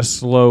 he's had a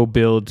slow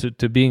build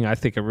to being, I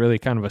think, a really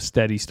kind of a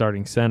steady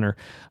starting center.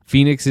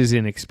 Phoenix is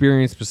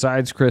inexperienced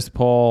besides Chris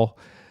Paul.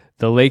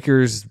 The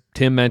Lakers,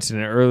 Tim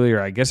mentioned it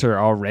earlier, I guess are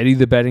already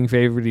the betting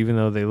favorite, even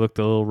though they looked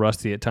a little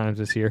rusty at times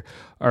this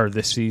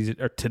season,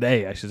 or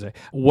today, I should say.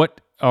 What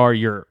are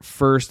your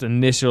first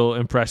initial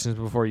impressions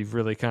before you've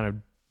really kind of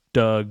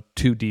dug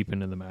too deep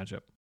into the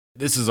matchup?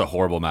 This is a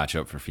horrible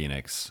matchup for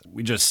Phoenix.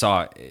 We just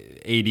saw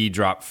AD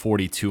drop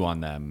 42 on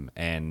them,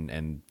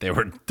 and they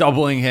were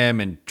doubling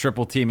him and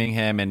triple teaming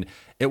him. And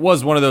it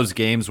was one of those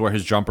games where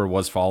his jumper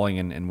was falling,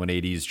 and when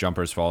AD's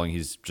jumper is falling,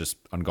 he's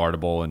just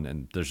unguardable,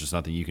 and there's just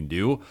nothing you can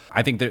do.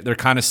 I think they're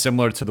kind of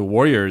similar to the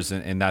Warriors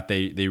in that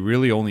they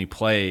really only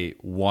play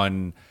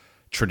one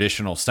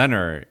traditional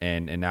center,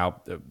 and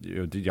now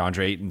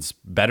DeAndre Ayton's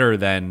better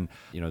than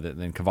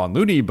Kevon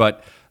Looney,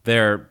 but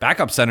their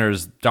backup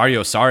centers,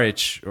 Dario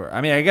Saric, or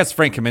I guess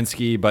Frank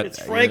Kaminsky, but it's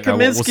Frank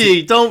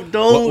Kaminsky.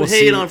 Don't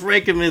hate on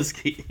Frank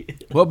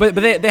Kaminsky. Well, but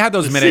they had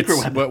those minutes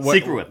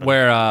secret weapon.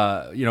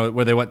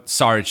 where they went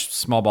Saric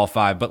small ball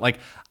 5, but like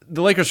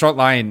the Lakers front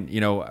line,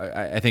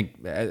 I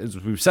think, as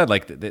we've said,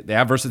 like they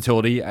have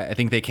versatility. I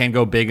think they can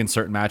go big in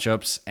certain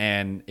matchups,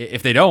 and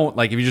if they don't,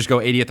 like if you just go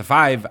 80 at the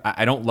 5,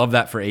 I don't love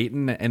that for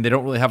Ayton, and they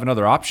don't really have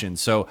another option.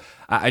 So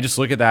I just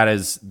look at that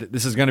as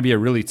this is going to be a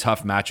really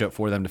tough matchup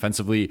for them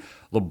defensively.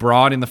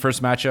 LeBron in the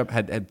first matchup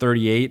had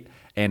 38,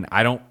 and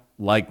I don't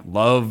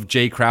love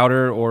Jay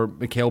Crowder or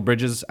Mikal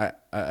Bridges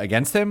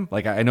against him.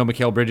 Like I know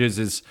Mikal Bridges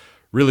is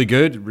really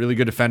good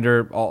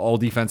defender, all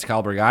defense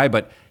caliber guy,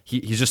 but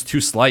he's just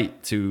too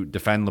slight to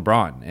defend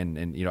LeBron.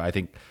 And I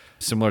think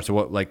similar to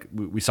what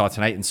we saw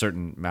tonight in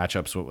certain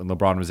matchups when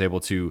LeBron was able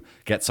to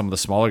get some of the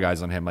smaller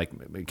guys on him, like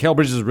Mikal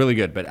Bridges is really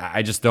good, but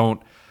I just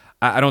don't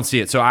see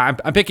it. So I'm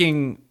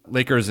picking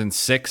Lakers in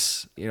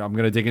 6. I'm going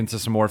to dig into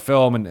some more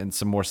film and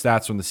some more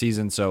stats from the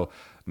season. So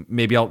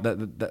maybe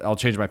I'll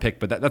change my pick,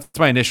 but that's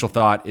my initial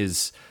thought.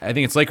 Is I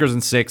think it's Lakers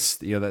in 6.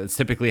 That's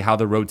typically how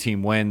the road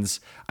team wins.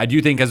 I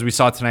do think, as we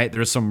saw tonight,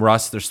 there's some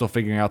rust. They're still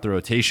figuring out the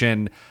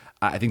rotation.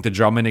 I think the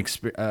Drummond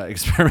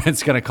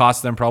experiment's going to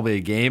cost them probably a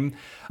game.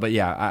 But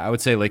yeah, I would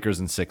say Lakers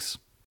in 6.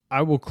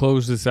 I will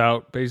close this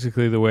out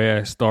basically the way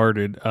I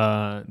started.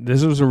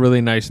 This was a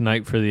really nice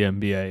night for the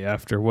NBA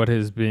after what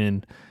has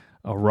been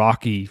a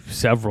rocky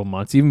several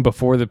months. Even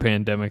before the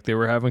pandemic, they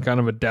were having kind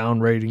of a down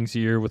ratings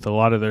year with a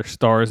lot of their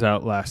stars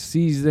out last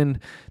season.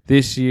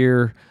 This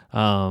year,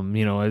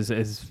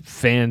 as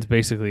fans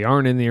basically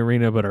aren't in the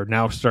arena but are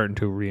now starting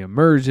to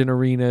reemerge in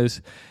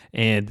arenas.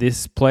 And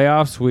this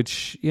playoffs,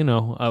 which,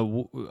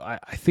 I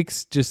think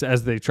just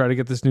as they try to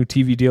get this new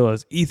TV deal,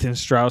 as Ethan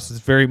Strauss is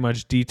very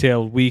much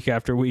detailed week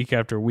after week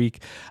after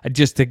week,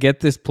 just to get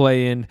this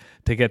play in,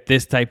 to get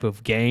this type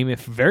of game, it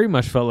very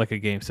much felt like a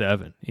Game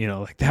 7.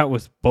 That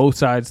was both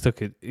sides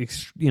took it,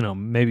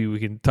 maybe we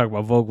can talk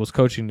about Vogel's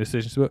coaching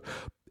decisions, but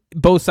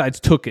both sides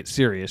took it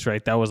serious,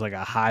 right? That was like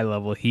a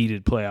high-level,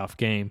 heated playoff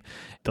game.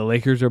 The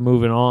Lakers are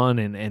moving on,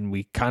 and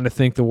we kind of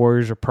think the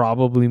Warriors are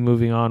probably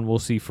moving on. We'll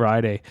see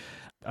Friday.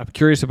 I'm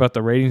curious about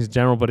the ratings in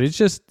general, but it's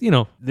just,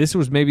 this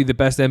was maybe the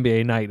best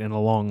NBA night in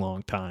a long,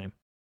 long time.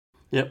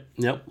 Yep,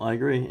 I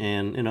agree.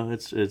 And,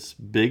 it's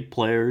big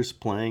players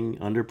playing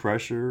under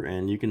pressure,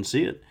 and you can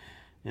see it.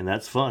 And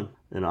that's fun.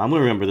 And I'm going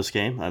to remember this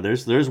game.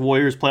 There's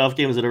Warriors playoff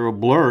games that are a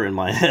blur in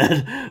my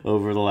head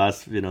over the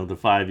last, the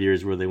 5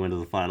 years where they went to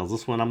the finals.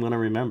 This one I'm going to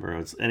remember.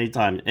 It's any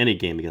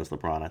game against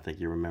LeBron, I think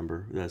you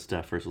remember that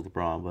Steph versus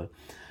LeBron. But,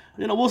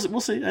 we'll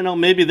see.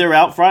 Maybe they're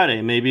out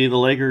Friday. Maybe the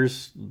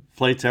Lakers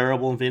play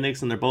terrible in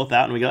Phoenix and they're both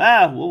out and we go,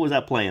 what was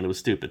that playing? It was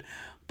stupid.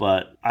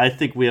 But I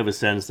think we have a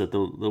sense that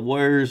the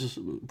Warriors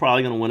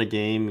probably going to win a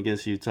game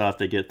against Utah if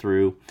they get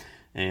through.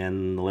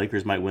 And the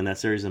Lakers might win that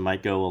series and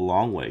might go a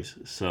long ways.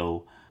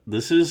 So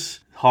this is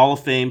Hall of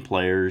Fame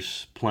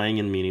players playing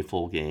in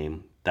meaningful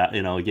game. That,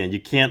 again, you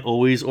can't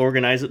always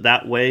organize it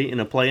that way in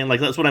a play-in. Like,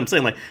 that's what I'm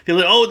saying. Like,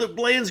 people are like, the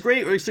play-in's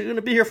great. We're going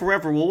to be here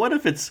forever. Well, what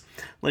if it's,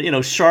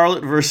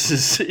 Charlotte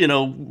versus,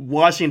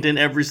 Washington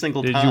every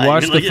single time? Did you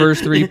watch the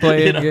first 3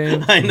 play-in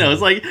games? I know.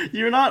 It's like,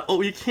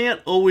 you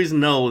can't always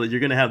know that you're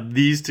going to have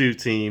these two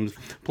teams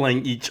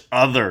playing each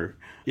other.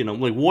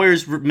 Like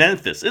Warriors versus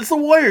Memphis. It's the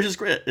Warriors. It's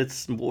great.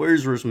 It's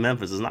Warriors versus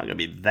Memphis. It's not going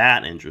to be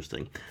that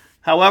interesting.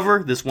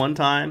 However, this one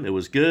time, it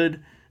was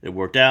good. It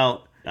worked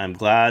out. I'm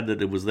glad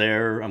that it was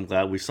there. I'm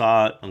glad we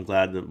saw it. I'm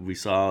glad that we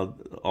saw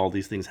all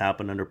these things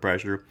happen under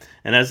pressure.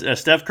 And as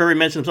Steph Curry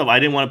mentioned himself, I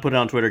didn't want to put it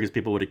on Twitter because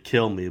people would have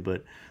killed me,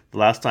 but the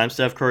last time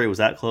Steph Curry was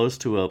that close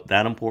to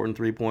that important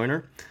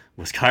three-pointer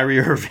was Kyrie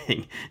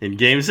Irving in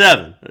Game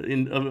 7.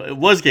 It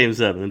was Game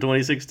 7 in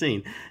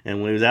 2016.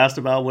 And when he was asked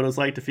about what it was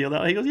like to feel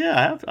that, he goes,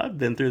 yeah, I've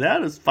been through that.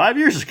 It was 5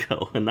 years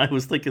ago. And I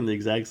was thinking the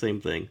exact same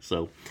thing.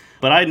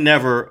 But I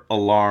never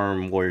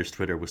alarm Warriors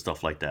Twitter with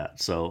stuff like that.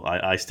 So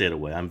I stayed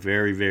away. I'm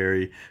very,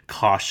 very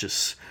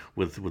cautious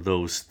with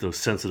those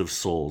sensitive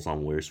souls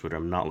on Warriors Twitter.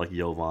 I'm not like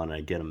Jovan.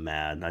 I get them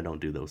mad. I don't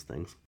do those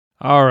things.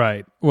 All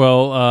right.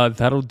 Well,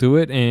 that'll do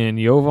it. And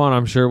Jovan,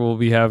 I'm sure we'll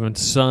be having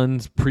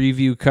Suns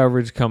preview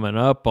coverage coming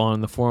up on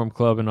the Forum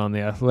Club and on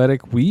The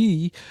Athletic.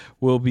 We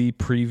will be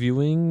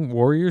previewing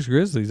Warriors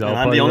Grizzlies. And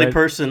I'm the only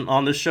person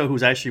on this show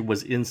who's actually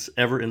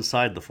ever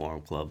inside the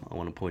Forum Club. I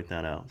want to point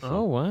that out. So.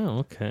 Oh, wow.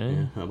 Okay.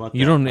 Yeah, how about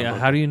you that? don't.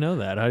 How do you know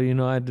that? How do you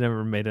know I'd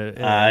never made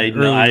I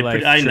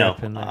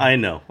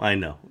know.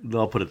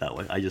 I'll put it that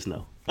way. I just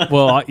know.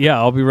 Well, yeah,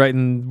 I'll be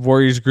writing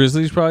Warriors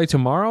Grizzlies probably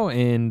tomorrow,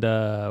 and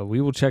we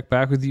will check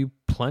back with you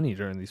plenty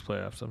during these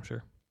playoffs, I'm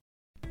sure.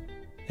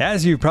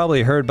 As you've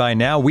probably heard by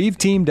now, we've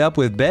teamed up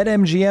with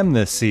BetMGM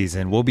this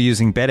season. We'll be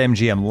using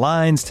BetMGM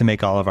lines to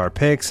make all of our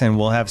picks, and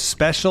we'll have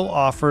special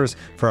offers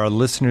for our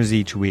listeners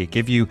each week.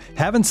 If you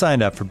haven't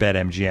signed up for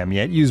BetMGM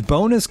yet, use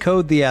bonus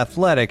code The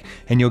Athletic,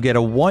 and you'll get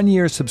a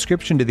 1-year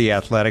subscription to The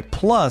Athletic,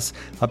 plus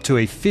up to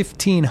a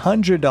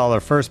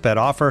 $1,500 first bet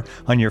offer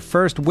on your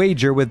first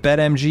wager with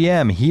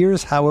BetMGM.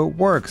 Here's how it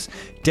works.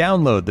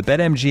 Download the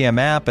BetMGM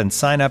app and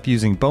sign up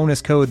using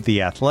bonus code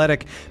The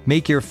Athletic.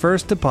 Make your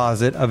first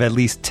deposit of at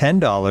least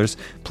 $10.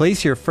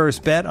 Place your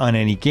first bet on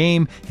any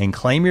game and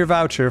claim your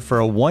voucher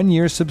for a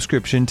 1-year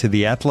subscription to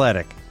The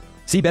Athletic.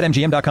 See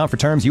BetMGM.com for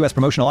terms. U.S.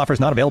 promotional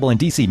offers not available in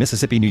D.C.,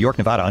 Mississippi, New York,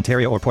 Nevada,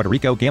 Ontario, or Puerto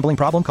Rico. Gambling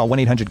problem? Call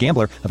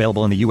 1-800-GAMBLER.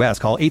 Available in the U.S.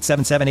 Call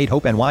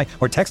 877-8-HOPE-NY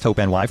or text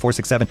HOPE-NY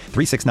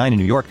 467-369 in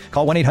New York.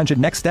 Call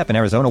 1-800-NEXT-STEP in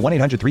Arizona.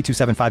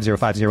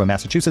 1-800-327-5050 in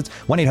Massachusetts.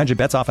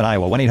 1-800-BETS-OFF in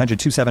Iowa.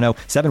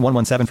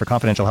 1-800-270-7117 for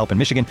confidential help in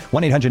Michigan.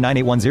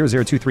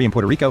 1-800-981-0023 in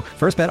Puerto Rico.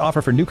 First bet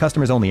offer for new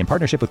customers only in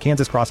partnership with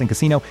Kansas Crossing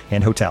Casino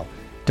and Hotel.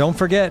 Don't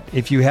forget,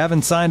 if you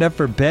haven't signed up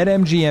for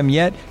BetMGM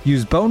yet,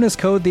 use bonus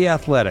code The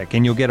Athletic,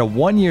 and you'll get a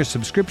 1-year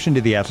subscription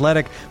to The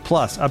Athletic,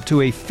 plus up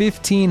to a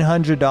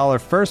 $1,500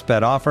 first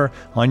bet offer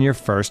on your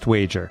first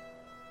wager.